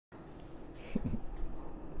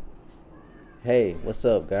Hey, what's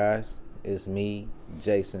up, guys? It's me,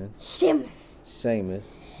 Jason, Seamus,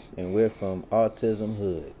 and we're from Autism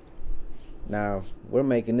Hood. Now, we're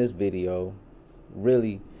making this video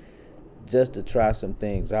really just to try some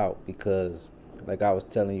things out because, like I was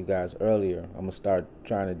telling you guys earlier, I'm gonna start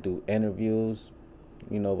trying to do interviews,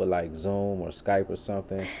 with like Zoom or Skype or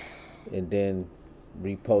something, and then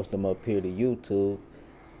repost them up here to YouTube.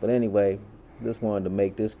 But anyway, just wanted to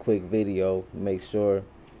make this quick video, make sure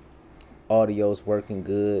audio's working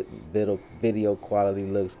good, video quality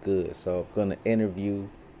looks good. So I'm gonna interview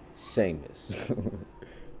Seamus.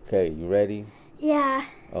 Okay, you ready? Yeah.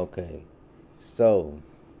 Okay. So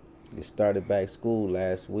you started back school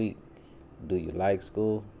last week. Do you like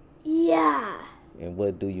school? Yeah. And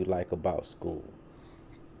what do you like about school?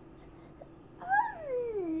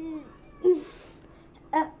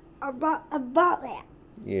 About that.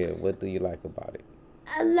 Yeah, what do you like about it?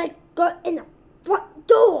 I like go in the front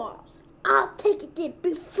doors. I'll take it there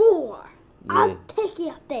before. Yeah. I'll take you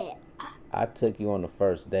up there. I took you on the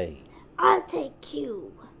first day. I'll take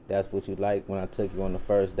you. That's what you like when I took you on the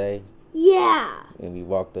first day? Yeah. And we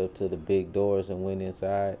walked up to the big doors and went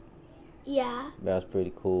inside? Yeah. That was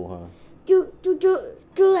pretty cool, huh? Do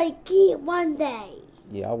like it one day.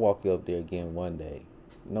 Yeah, I'll walk you up there again one day.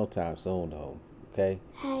 No time soon, though. Okay?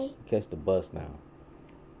 Hey. Catch the bus now.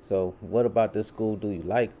 So, what about this school do you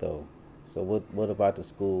like, though? So, what about the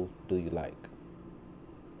school do you like?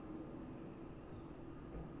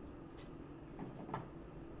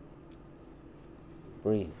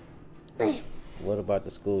 Breathe. What about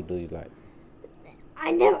the school do you like?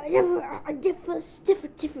 I never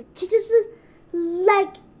different teachers.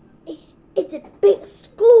 Like it's a big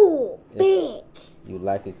school. Big. You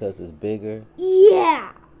like it because it's bigger?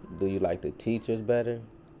 Yeah. Do you like the teachers better?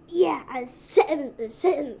 Yeah, I same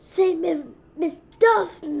Miss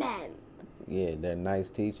Duffman. Yeah, they're nice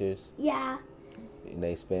teachers. Yeah. And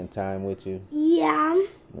they spend time with you? Yeah.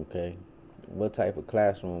 Okay. What type of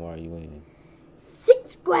classroom are you in?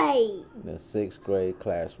 6th grade. The 6th grade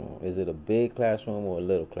classroom. Is it a big classroom or a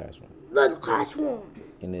little classroom? Little classroom.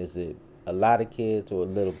 And is it a lot of kids or a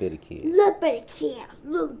little bit of kids? Little bit of kids.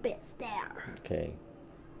 Little bit there. Okay.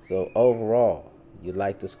 So overall, you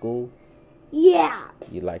like the school? Yeah.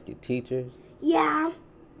 You like your teachers? Yeah.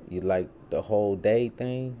 You like the whole day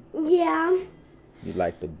thing? Yeah. You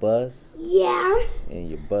like the bus? Yeah. And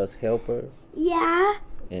your bus helper? Yeah.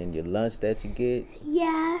 And your lunch that you get?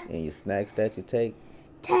 Yeah. And your snacks that you take?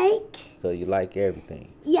 Take. So you like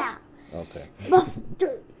everything? Yeah. Okay. But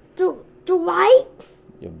Dwight?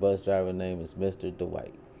 Your bus driver name is Mr.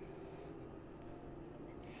 Dwight.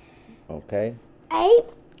 Okay? Hey.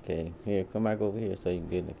 Okay, here, come back over here so you can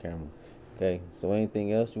get in the camera. Okay, so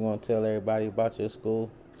anything else you want to tell everybody about your school?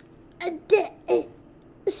 It's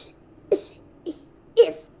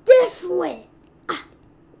different.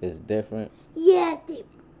 It's different? Yeah.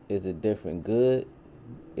 Is it different good?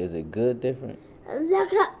 Is it good different?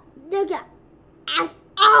 Look at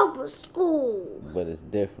our school. But it's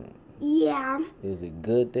different. Yeah. Is it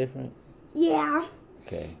good different? Yeah.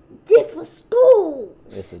 Okay. Different schools.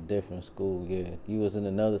 It's a different school, yeah. You was in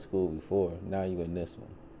another school before. Now you in this one.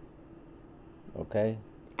 Okay?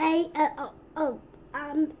 I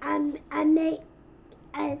made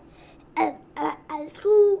a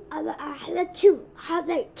school. I had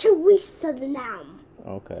like 2 weeks of now.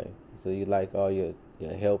 Okay. So you like all your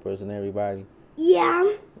helpers and everybody?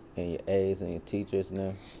 Yeah. And your A's and your teachers and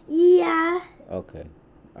them? Yeah. Okay.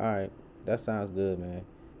 All right. That sounds good, man.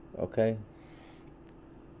 Okay?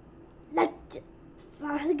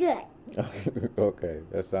 Sounds good. Okay.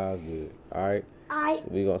 That sounds good. All right? So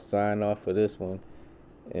we're going to sign off for this one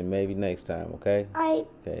and maybe next time, okay?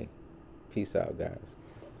 Okay. Peace out, guys.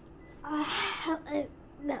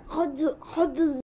 Hold